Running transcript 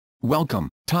Welcome,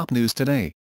 Top News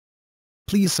Today.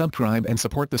 Please subscribe and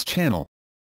support this channel.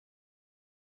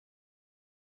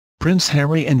 Prince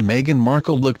Harry and Meghan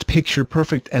Markle looked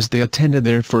picture-perfect as they attended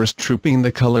their first Trooping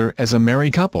the Colour as a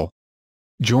married couple.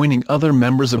 Joining other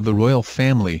members of the royal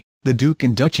family, the Duke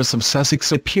and Duchess of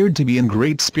Sussex appeared to be in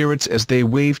great spirits as they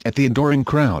waved at the adoring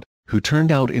crowd, who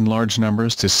turned out in large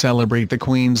numbers to celebrate the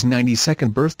Queen's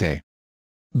 92nd birthday.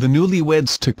 The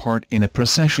newlyweds took part in a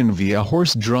procession via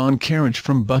horse-drawn carriage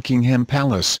from Buckingham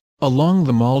Palace, along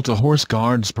the Mall to Horse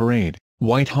Guards Parade,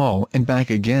 Whitehall and back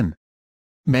again.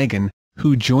 Meghan,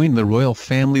 who joined the royal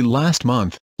family last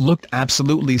month, looked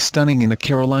absolutely stunning in a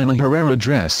Carolina Herrera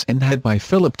dress and hat by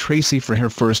Philip Treacy for her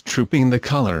first Trooping the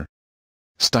Colour.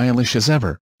 Stylish as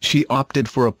ever, she opted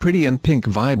for a pretty and pink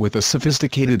vibe with a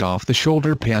sophisticated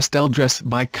off-the-shoulder pastel dress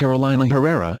by Carolina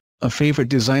Herrera, a favourite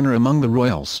designer among the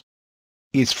royals.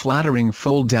 Its flattering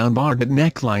fold-down barred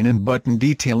neckline and button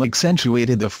detail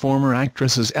accentuated the former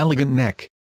actress's elegant neck.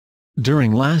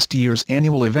 During last year's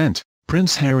annual event,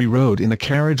 Prince Harry rode in a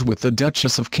carriage with the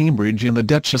Duchess of Cambridge and the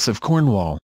Duchess of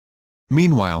Cornwall.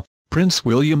 Meanwhile, Prince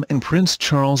William and Prince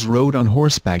Charles rode on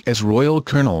horseback as royal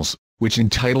colonels, which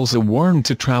entitles a warrant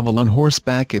to travel on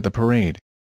horseback at the parade.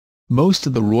 Most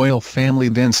of the royal family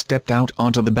then stepped out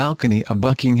onto the balcony of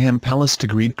Buckingham Palace to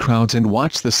greet crowds and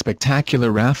watch the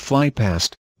spectacular RAF fly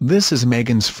past. This is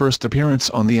Meghan's first appearance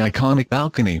on the iconic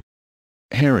balcony.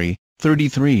 Harry,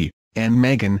 33, and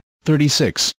Meghan,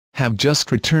 36, have just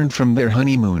returned from their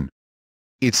honeymoon.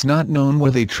 It's not known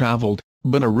where they travelled,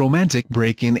 but a romantic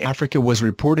break in Africa was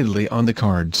reportedly on the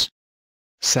cards.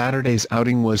 Saturday's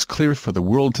outing was clear for the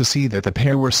world to see that the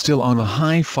pair were still on a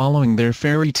high following their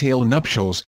fairy tale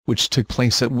nuptials, which took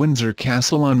place at Windsor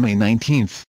Castle on May 19.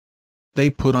 They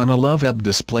put on a love-up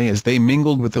display as they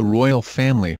mingled with the royal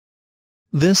family.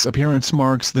 This appearance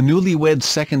marks the newlyweds'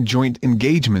 second joint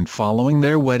engagement following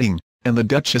their wedding, and the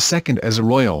Duchess' second as a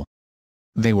royal.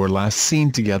 They were last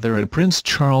seen together at Prince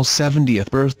Charles' 70th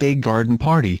birthday garden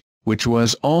party, which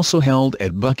was also held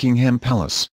at Buckingham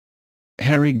Palace.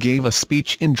 Harry gave a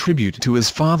speech in tribute to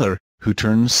his father, who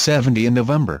turns 70 in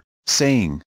November,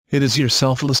 saying, "It is your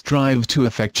selfless drive to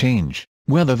effect change,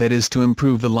 whether that is to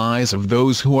improve the lives of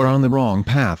those who are on the wrong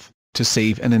path, to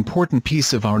save an important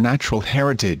piece of our natural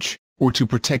heritage, or to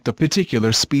protect a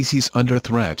particular species under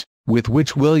threat, with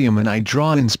which William and I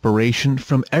draw inspiration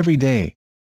from every day."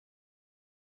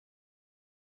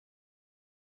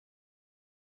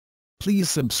 Please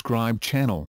subscribe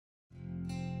channel.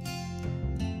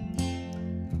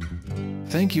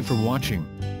 Thank you for watching.